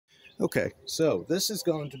Okay, so this is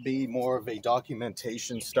going to be more of a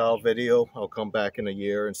documentation style video. I'll come back in a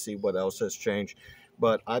year and see what else has changed.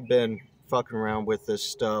 But I've been fucking around with this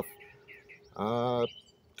stuff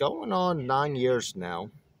going on 9 years now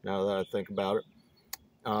that I think about it.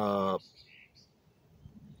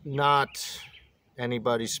 Not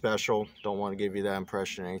anybody special. Don't want to give you that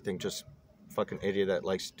impression or anything. Just fucking idiot that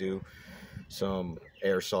likes to do some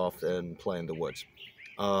airsoft and play in the woods.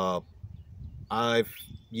 I've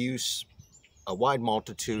used a wide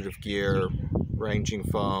multitude of gear, ranging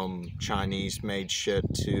from Chinese made shit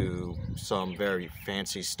to some very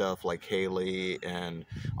fancy stuff like Haley and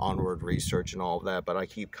Onward Research and all of that, but I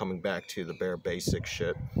keep coming back to the bare basic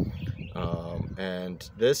shit. And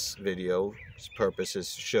this video's purpose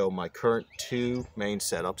is to show my current two main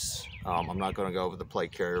setups. I'm not going to go over the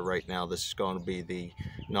plate carrier right now. This is going to be the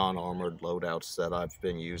non-armored loadouts that I've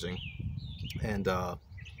been using. And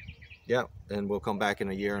yeah, and we'll come back in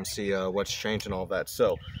a year and see what's changed and all that.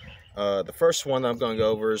 So the first one I'm going to go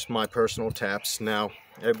over is my personal taps. Now,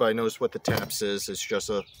 everybody knows what the taps is. It's just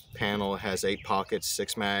a panel. It has 8 pockets,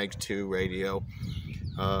 6 mags, 2 radio.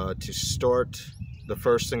 To start, the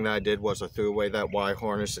first thing that I did was I threw away that Y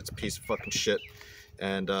harness. It's a piece of fucking shit.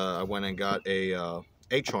 And I went and got a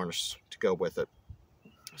H harness to go with it.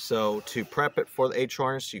 So to prep it for the H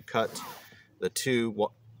harness, you cut the 2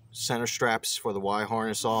 center straps for the Y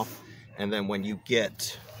harness off. And then when you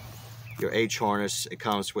get your H harness, it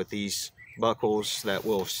comes with these buckles that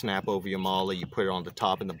will snap over your molly. You put it on the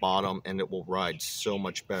top and the bottom, and it will ride so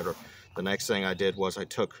much better. The next thing I did was I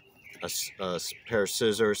took a pair of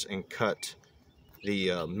scissors and cut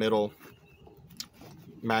the middle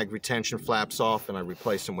mag retention flaps off, and I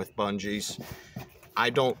replaced them with bungees. I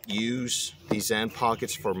don't use these end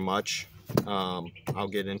pockets for much. I'll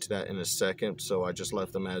get into that in a second, so I just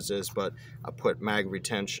left them as is, but I put mag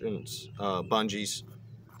retentions, bungees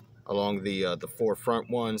along the 4 front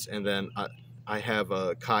ones, and then I have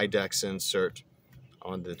a Kydex insert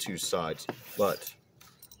on the 2 sides. But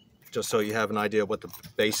just so you have an idea of what the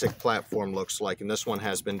basic platform looks like, and this one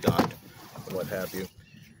has been dyed and what have you.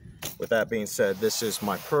 With that being said, this is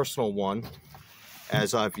my personal one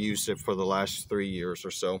as I've used it for the last 3 years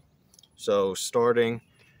or so. So starting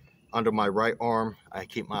under my right arm, I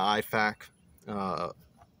keep my IFAK.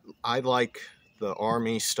 I like the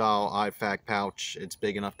Army style IFAK pouch. It's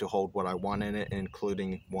big enough to hold what I want in it,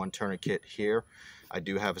 including 1 tourniquet here. I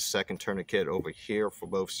do have a second tourniquet over here for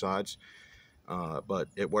both sides, but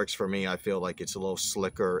it works for me. I feel like it's a little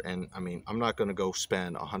slicker, and I mean, I'm not gonna go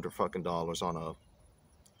spend $100 fucking on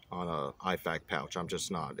a IFAK pouch. I'm just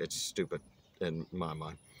not. It's stupid in my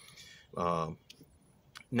mind.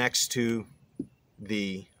 Next to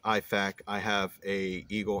the IFAK, I have a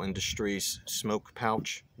Eagle Industries smoke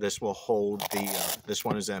pouch. This will hold the, this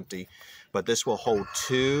one is empty, but this will hold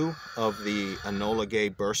 2 of the Enola Gay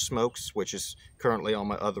burst smokes, which is currently on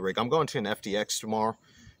my other rig. I'm going to an FDX tomorrow,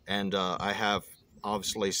 and I have,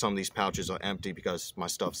 obviously, some of these pouches are empty because my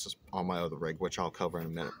stuff's on my other rig, which I'll cover in a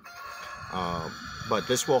minute. But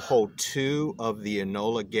this will hold 2 of the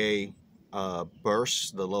Enola Gay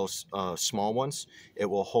bursts, the little small ones. It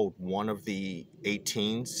will hold 1 of the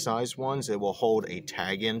 18 size ones. It will hold a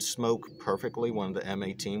tag-in smoke perfectly, one of the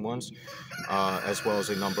M18 ones, as well as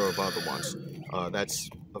a number of other ones. That's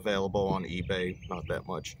available on eBay, not that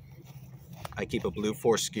much. I keep a Blue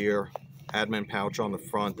Force gear admin pouch on the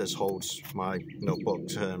front. This holds my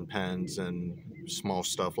notebooks and pens and small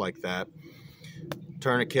stuff like that.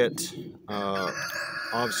 Tourniquet.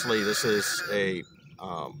 Obviously, this is a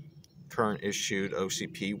current issued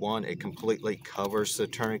OCP one. It completely covers the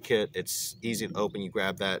tourniquet. It's easy to open. You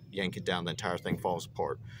grab that, yank it down, the entire thing falls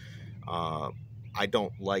apart. I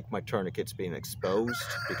don't like my tourniquets being exposed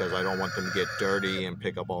because I don't want them to get dirty and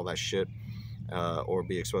pick up all that shit, or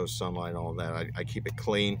be exposed to sunlight and all that. I keep it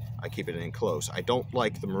clean. I keep it enclosed. I don't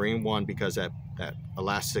like the Marine one because that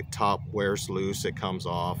elastic top wears loose. It comes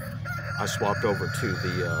off. I swapped over to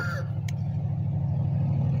the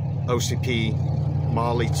OCP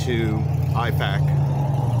Molly 2 IFAK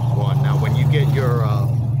one. Now, when you get your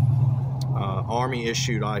Army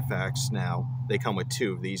issued IFAKs, now they come with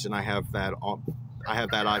 2 of these, and I have that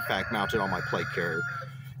IFAK mounted on my plate carrier,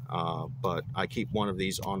 but I keep 1 of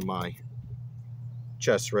these on my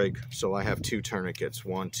chest rig, so I have 2 tourniquets,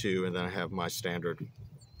 1, 2, and then I have my standard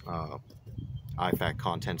IFAK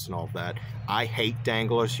contents and all of that. I hate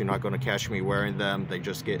danglers. You're not going to catch me wearing them. They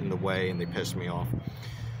just get in the way and they piss me off.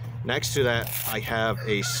 Next to that, I have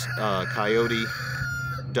a Coyote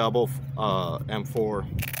double M4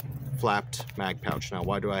 flapped mag pouch. Now,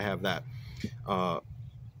 why do I have that?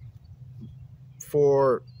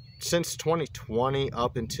 Since 2020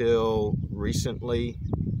 up until recently,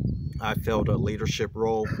 I filled a leadership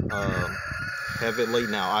role heavily.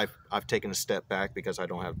 Now I've taken a step back because I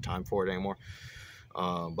don't have time for it anymore.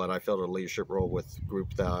 But I filled a leadership role with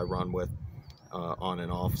group that I run with on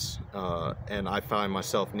and offs, and I find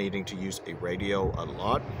myself needing to use a radio a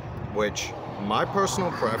lot, which my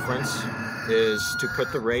personal preference is to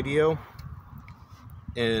put the radio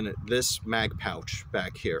in this mag pouch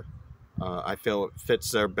back here. I feel it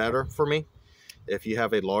fits there better for me. If you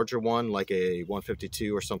have a larger one, like a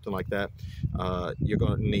 152 or something like that, you're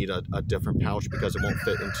going to need a different pouch because it won't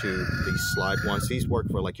fit into these slide ones. These work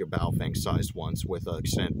for like your Baofeng sized ones with an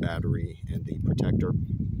extended battery and the protector.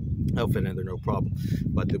 They'll fit in there no problem.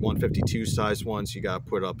 But the 152 size ones, you got to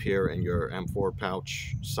put up here in your M4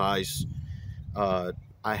 pouch size.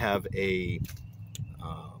 I have an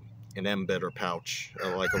embedder pouch,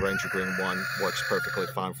 like a Ranger Green one, works perfectly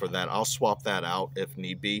fine for that. I'll swap that out if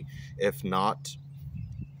need be. If not,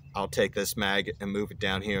 I'll take this mag and move it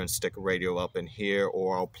down here and stick a radio up in here,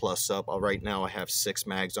 or I'll plus up. Right now I have 6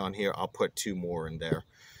 mags on here. I'll put 2 more in there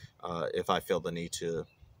if I feel the need to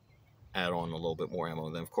add on a little bit more ammo.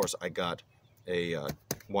 And then of course I got a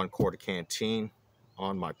 1/4 canteen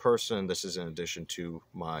on my person. This is in addition to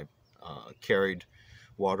my carried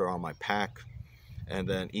water on my pack. And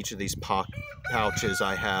then each of these pouches,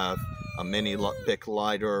 I have a mini Bic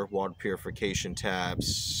lighter, water purification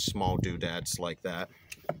tabs, small doodads like that.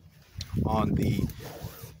 On the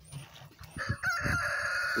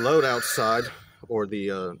loadout side, or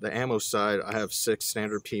the ammo side, I have 6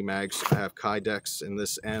 standard PMags. I have Kydex in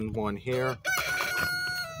this end one here.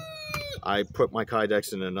 I put my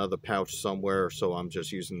Kydex in another pouch somewhere, so I'm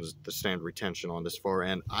just using the standard retention on this far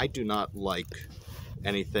end. I do not like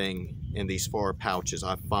anything in these far pouches.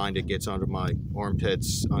 I find it gets under my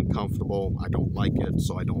armpits, uncomfortable. I don't like it,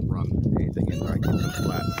 so I don't run anything in there. I keep them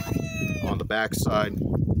flat. On the back side,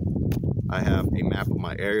 I have a map of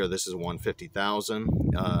my area. This is 150,000,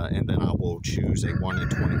 and then I will choose a 1 in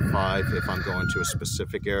 25 if I'm going to a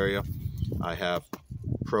specific area. I have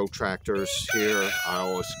protractors here. I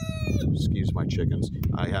always, excuse my chickens,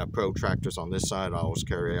 I have protractors on this side. I always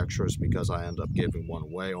carry extras because I end up giving one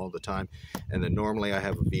away all the time. And then normally I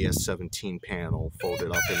have a VS17 panel folded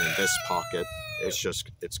up in this pocket.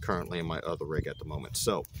 It's currently in my other rig at the moment.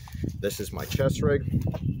 So this is my chest rig.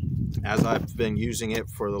 As I've been using it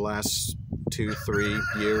for the last 2-3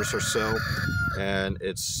 years or so, and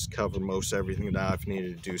it's covered most everything that I've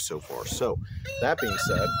needed to do so far. So that being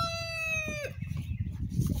said,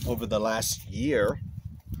 over the last year,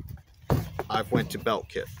 I've went to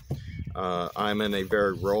Beltkit. I'm in a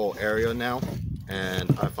very rural area now, and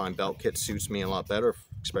I find Beltkit suits me a lot better,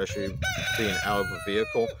 especially being out of a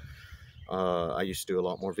vehicle. I used to do a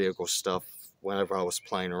lot more vehicle stuff whenever I was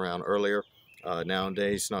playing around earlier.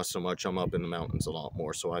 Nowadays, not so much. I'm up in the mountains a lot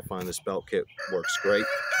more, so I find this Beltkit works great.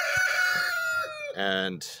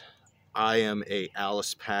 And I am a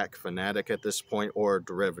Alice pack fanatic at this point, or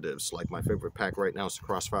derivatives. Like my favorite pack right now is the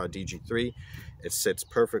Crossfire DG3. It sits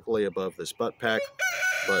perfectly above this butt pack,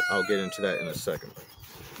 but I'll get into that in a second.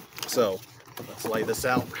 So let's lay this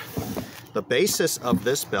out. The basis of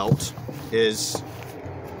this belt is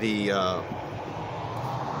the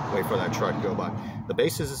wait for that truck to go by. The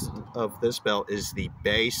basis of this belt is the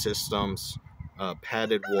Bay Systems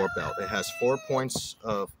padded war belt. It has 4 points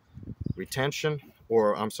of retention,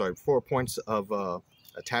 or I'm sorry, 4 points of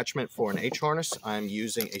attachment for an H harness. I'm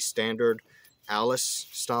using a standard Alice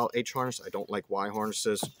style H harness. I don't like Y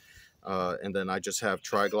harnesses. And then I just have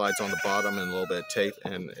tri-glides on the bottom and a little bit of tape,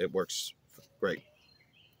 and it works great.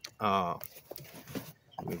 Let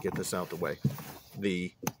me get this out the way.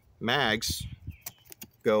 The mags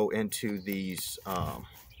go into these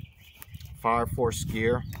Fire Force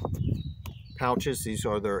gear pouches. These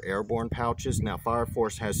are their airborne pouches. Now, Fire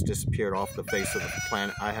Force has disappeared off the face of the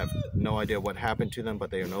planet. I have no idea what happened to them,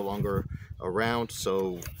 but they are no longer around.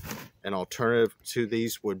 So an alternative to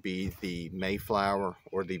these would be the Mayflower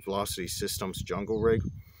or the Velocity Systems Jungle Rig.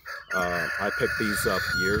 I picked these up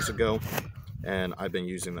years ago, and I've been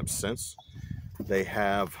using them since. They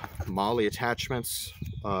have MOLLE attachments,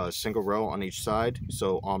 single row on each side.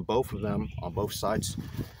 So on both of them, on both sides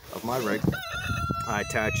of my rig, I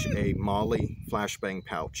attach a MOLLE flashbang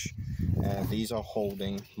pouch. And these are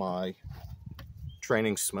holding my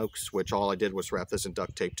training smokes, which all I did was wrap this in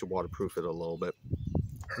duct tape to waterproof it a little bit.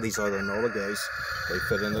 These are their Nola Gays. They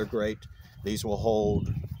fit in there great. These will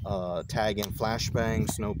hold tag-in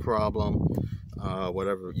flashbangs, no problem,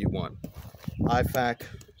 whatever you want. IFAK,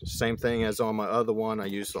 same thing as on my other one. I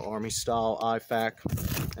use the Army style IFAK,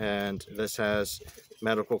 and this has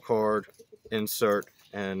medical card, insert,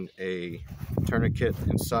 and a tourniquet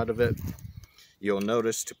inside of it. You'll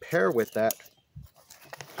notice to pair with that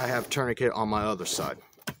I have tourniquet on my other side.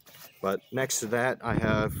 But next to that, I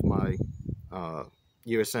have my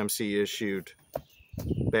USMC issued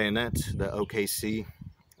bayonet, the OKC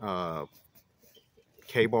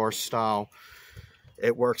K-bar style.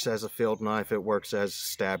 It works as a field knife. It works as a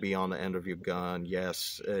stabby on the end of your gun.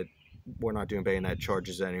 Yes, we're not doing bayonet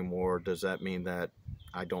charges anymore. Does that mean that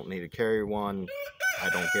I don't need to carry one? I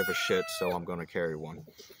don't give a shit, so I'm going to carry one.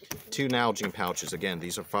 2 Nalgene pouches. Again,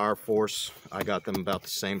 these are Fire Force. I got them about the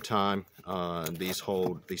same time. These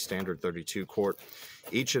hold the standard 32 quart.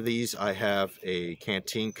 Each of these, I have a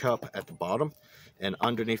canteen cup at the bottom, and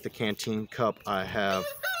underneath the canteen cup, I have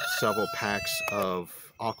several packs of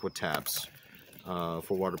aqua tabs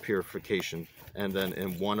for water purification. And then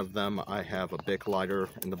in one of them, I have a Bic lighter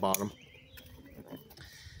in the bottom.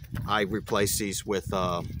 I replace these with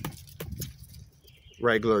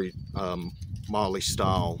regular Molly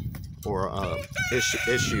style or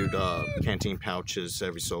issued canteen pouches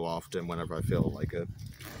every so often whenever I feel like it.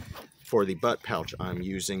 For the butt pouch, I'm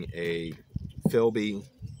using a Philby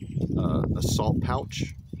assault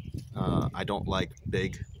pouch. I don't like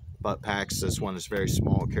big butt packs. This one is very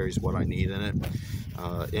small, carries what I need in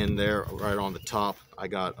it. In there, right on the top, I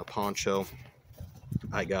got a poncho.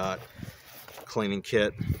 I got a cleaning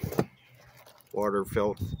kit, water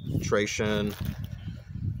filtration,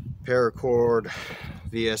 paracord,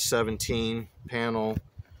 VS17 panel,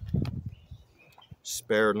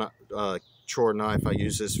 spare chore knife. I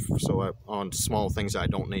use this so on small things I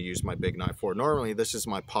don't need to use my big knife for. Normally this is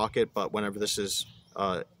my pocket, but whenever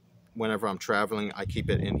I'm traveling, I keep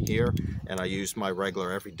it in here, and I use my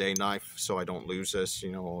regular everyday knife so I don't lose this.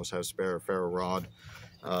 You know, always have spare ferro rod,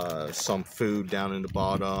 some food down in the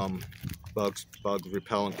bottom, bug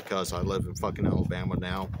repellent because I live in fucking Alabama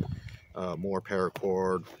now, more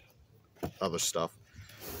paracord, other stuff.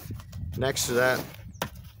 Next to that,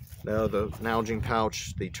 the Nalgene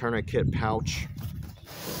pouch, the tourniquet pouch.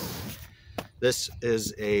 This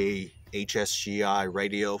is a HSGI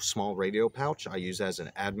radio, small radio pouch I use as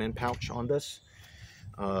an admin pouch on this.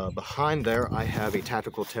 Behind there, I have a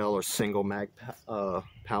tactical tail or single mag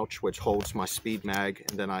pouch, which holds my speed mag,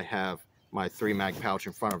 and then I have my 3 mag pouch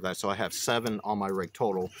in front of that. So I have 7 on my rig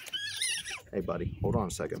total. Hey buddy, hold on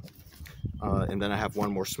a second. And then I have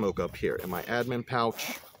 1 more smoke up here. In my admin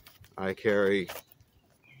pouch, I carry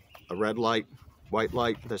a red light, white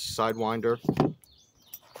light, this Sidewinder,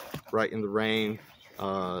 right in the rain.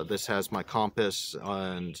 This has my compass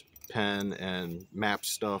and pen and map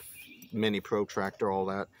stuff, mini protractor, all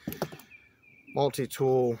that.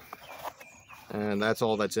 Multi-tool, and that's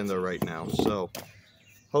all that's in there right now. So,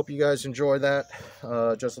 hope you guys enjoy that.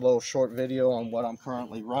 Just a little short video on what I'm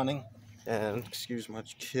currently running. And excuse my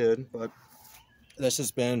kid, but this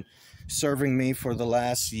has been serving me for the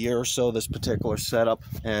last year or so, this particular setup,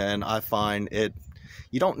 and I find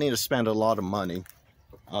you don't need to spend a lot of money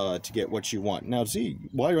to get what you want. Now, Z,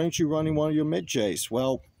 why aren't you running one of your mid-Js?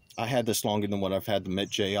 Well, I had this longer than what I've had the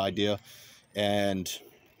mid-J idea, and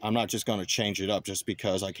I'm not just going to change it up just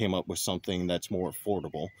because I came up with something that's more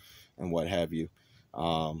affordable and what have you.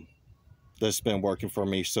 This has been working for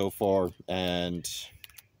me so far, and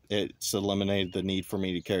it's eliminated the need for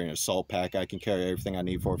me to carry an assault pack. I can carry everything I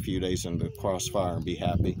need for a few days in the crossfire and be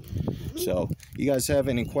happy. So, you guys have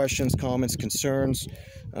any questions, comments, concerns,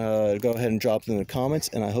 go ahead and drop them in the comments,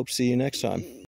 and I hope to see you next time.